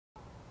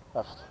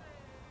Left.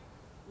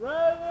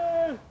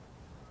 Ready,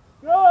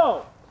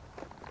 go!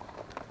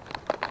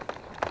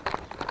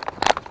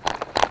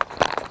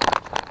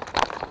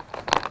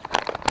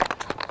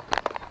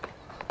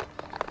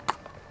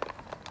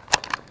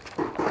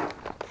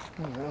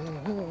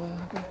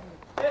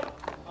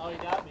 Oh, you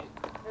got me.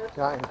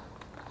 Got him.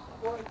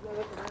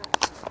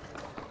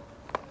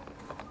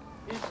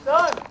 He's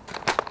done.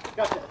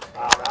 Gotcha.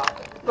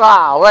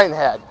 Ah, right in the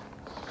head.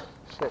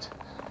 Shit.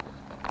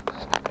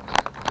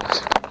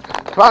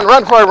 Come on,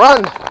 run for it,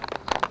 run.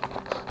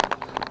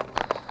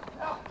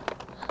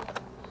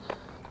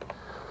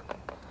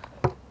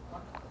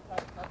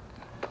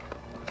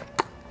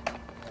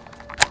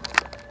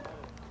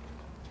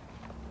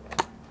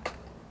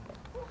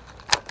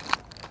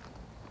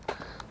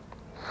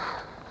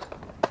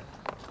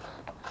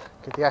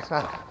 Get the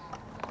X-Man.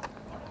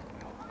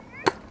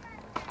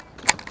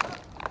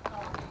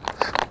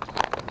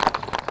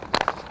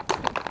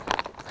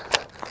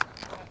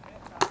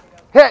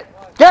 Hit!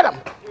 Get him!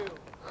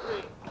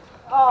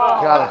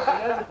 Oh, got him.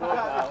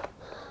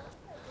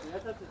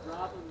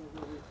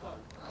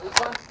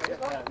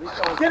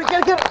 Get it, get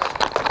it, get it!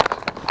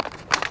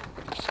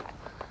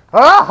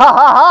 Ah, ha,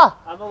 ha, ha.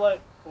 I'm gonna let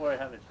Corey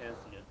have a chance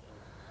to get this.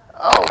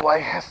 Oh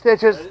boy,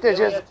 stitches,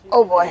 stitches.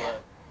 Oh boy.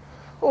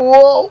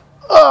 Whoa.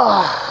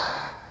 Ugh.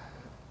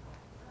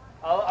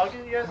 I'll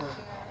give you guys a chance.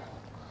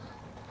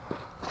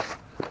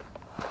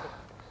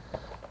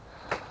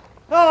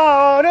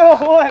 Oh, no,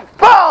 what?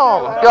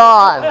 Boom!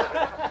 Gone.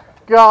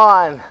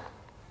 Gone.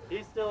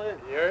 He's still in.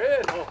 You're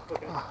in. Oh,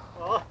 okay.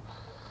 Oh.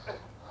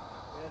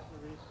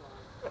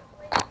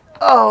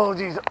 Oh,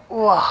 jeez.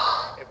 Whoa.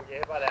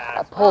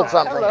 I pulled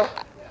something.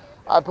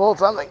 I pulled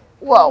something.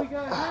 Whoa.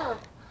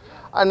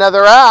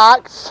 Another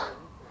axe.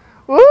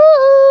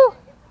 Woo!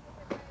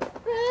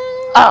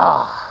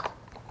 Ah.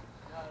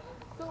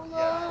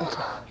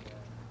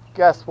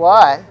 Guess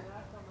what?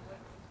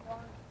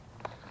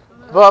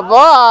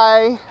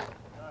 Bye-bye.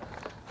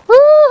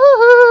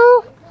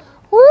 Woo-hoo-hoo.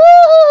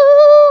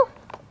 Woo-hoo.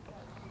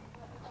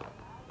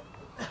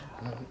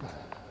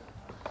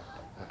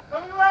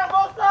 Coming around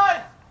both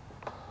sides.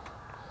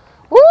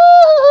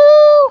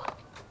 Woo-hoo.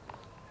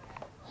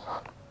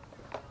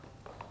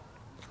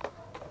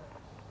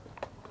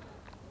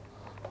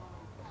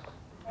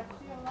 I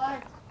see a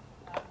light.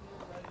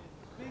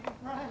 Big and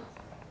bright.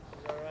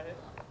 You alright?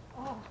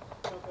 Oh,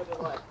 so good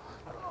at light.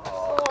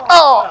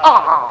 Oh,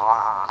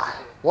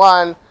 ah.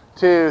 1,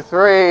 2,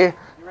 3. You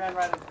ran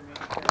right into me.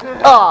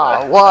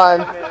 Ah,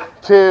 1,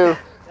 2,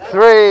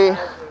 3.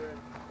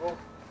 Oh,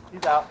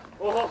 he's out.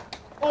 Oh,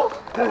 oh.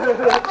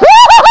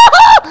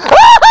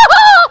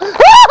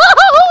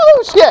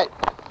 Oh, shit.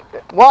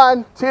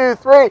 1, 2,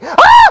 3.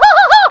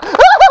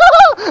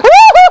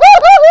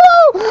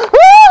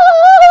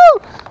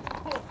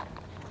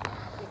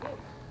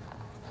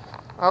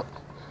 Oh.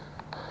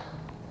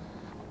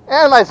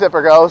 And my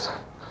zipper goes.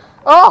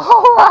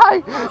 All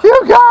right,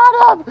 you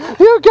got him.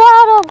 You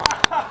got him.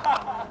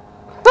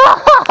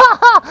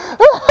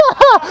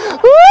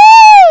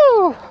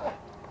 Woo!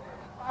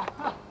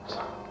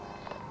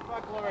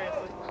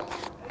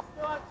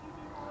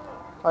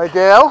 I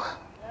do?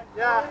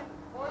 Yeah.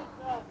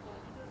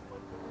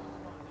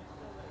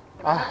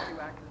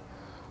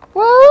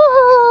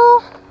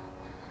 Woo!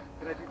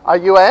 Are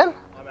you in?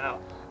 I'm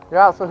out.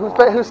 Yeah, so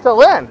who's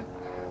still in?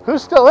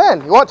 Who's still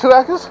in? You want 2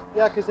 X's?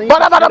 Yeah, because then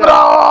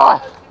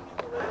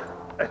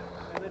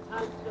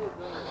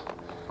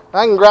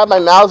I can grab my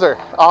Mauser.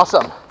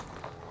 Awesome.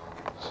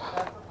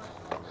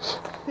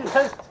 he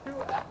has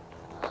 2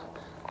 axes.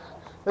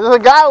 There's a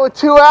guy with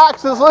 2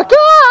 axes. Look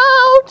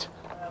out!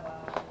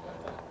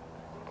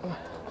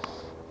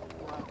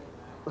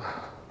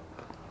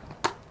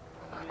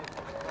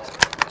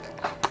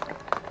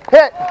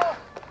 Hit!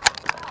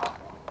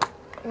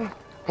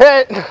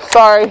 Hit!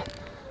 Sorry.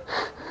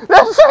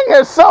 This thing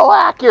is so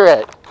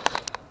accurate.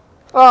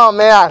 Oh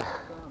man.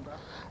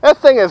 This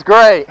thing is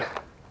great.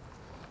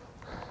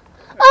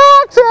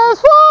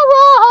 Axes for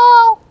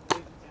all!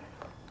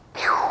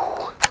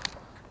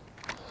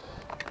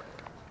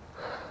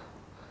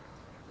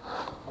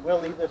 I'm going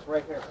to leave this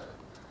right here.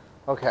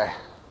 Okay.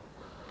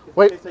 In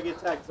Wait. case I get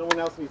tagged, someone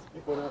else needs to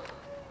pick one up.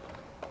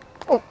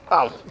 Oh,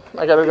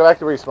 I gotta go back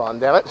to respawn,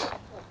 damn it.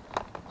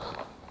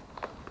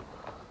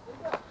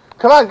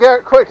 Come on,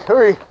 Garrett, quick,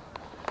 hurry.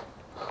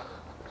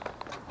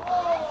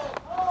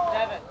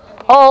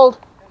 Hold.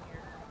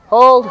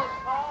 Hold.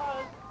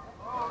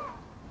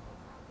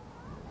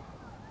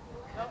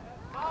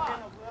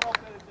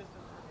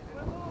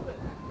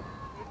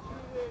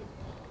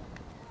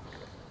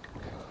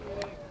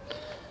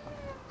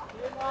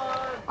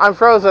 I'm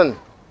frozen.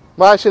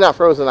 Well, actually not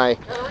frozen, I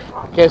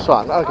can't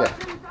spawn. Okay.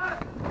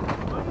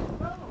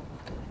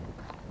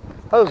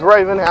 How does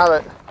Raven have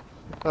it?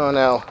 Oh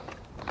no.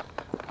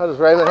 How does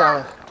Raven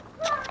have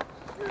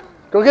it?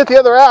 Go get the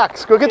other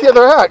axe. Go get the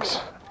other axe.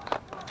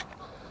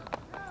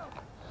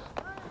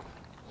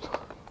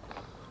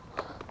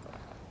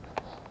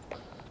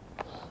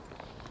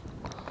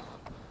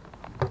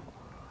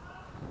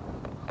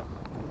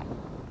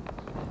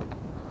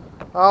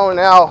 Oh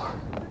no.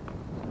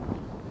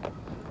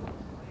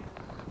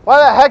 Why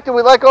the heck did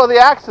we let go of the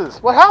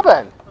axes? What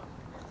happened?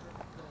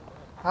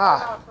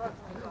 Ah.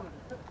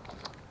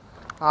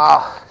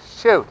 Oh,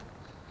 shoot.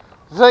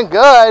 This ain't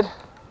good.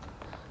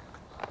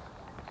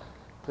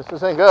 This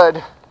isn't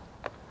good.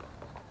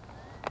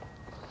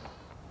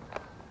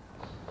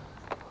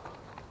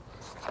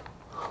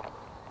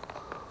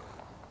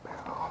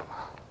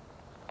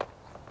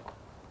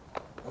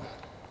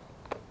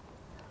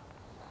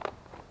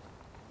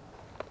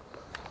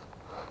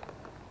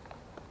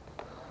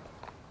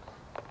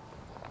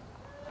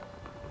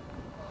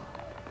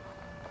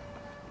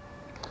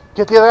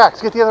 Get the other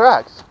axe, get the other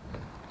axe.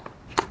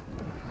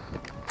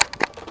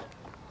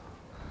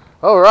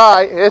 All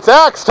right, it's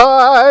axe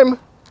time.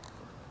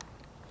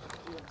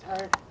 I'm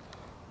tired.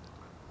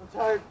 I'm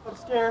tired. I'm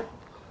scared.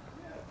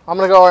 I'm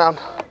gonna go around.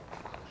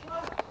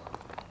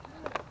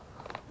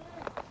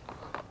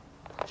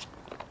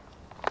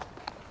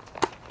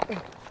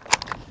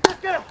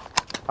 Get him.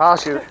 Oh,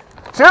 shoot.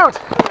 Shoot!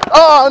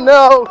 Oh,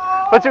 no!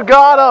 But you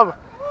got him!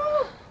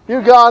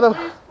 You got him.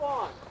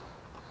 Respawn.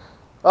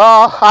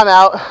 Oh, I'm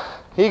out.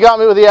 He got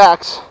me with the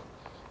axe.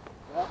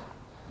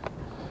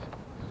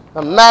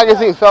 The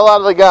magazine fell out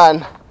of the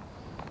gun.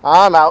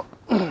 I'm out.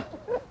 He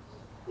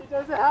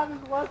doesn't have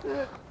his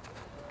weapon.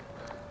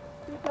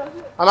 He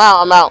doesn't. I'm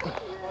out, I'm out.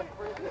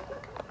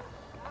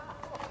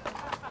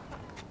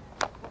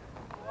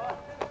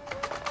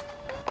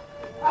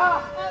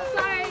 Oh,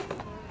 sorry.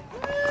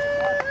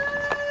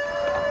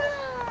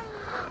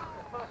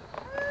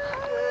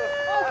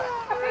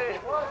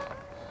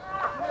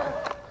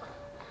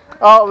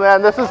 Oh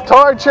man, this is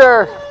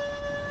torture.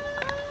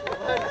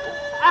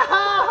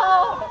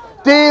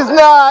 These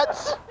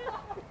nuts.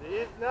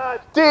 These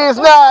nuts. These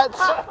nuts.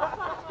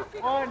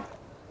 1,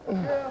 2,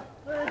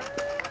 3.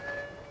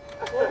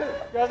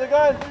 Grab the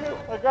gun.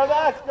 Grab the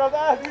axe. Grab the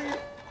axe.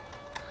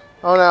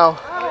 Oh no.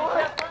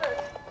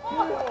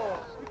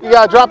 You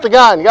gotta drop the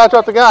gun. You gotta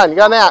drop the gun. You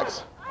got an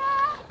axe.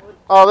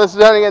 Oh, this is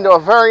turning into a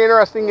very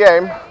interesting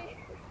game.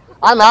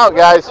 I'm out,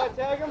 guys.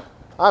 Tag him.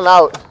 I'm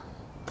out.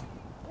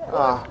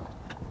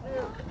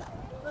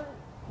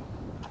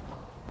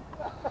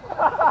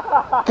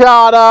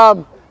 Got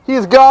him.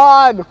 He's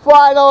gone.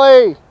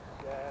 Finally.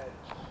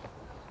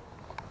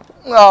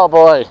 Oh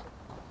boy.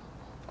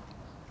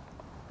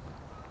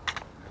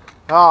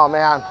 Oh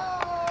man.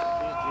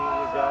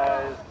 GG,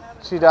 guys.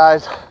 She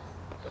dies.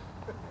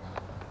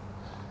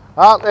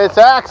 Oh, it's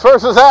axe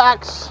versus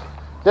axe.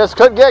 This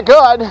could get good.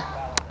 I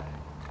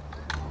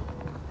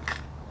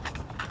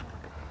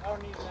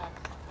don't need an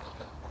axe.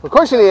 Of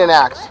course you need an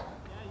axe. Yeah,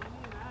 you need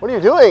an axe. What are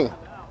you doing? He's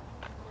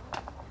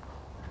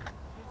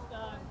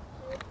done.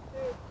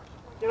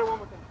 Get her one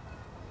more thing.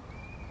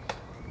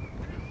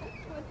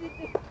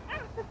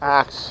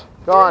 Axe.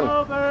 Gone.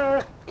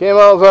 Over. Game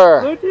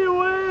over. Blue team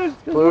wins.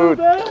 Blue.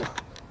 Blue.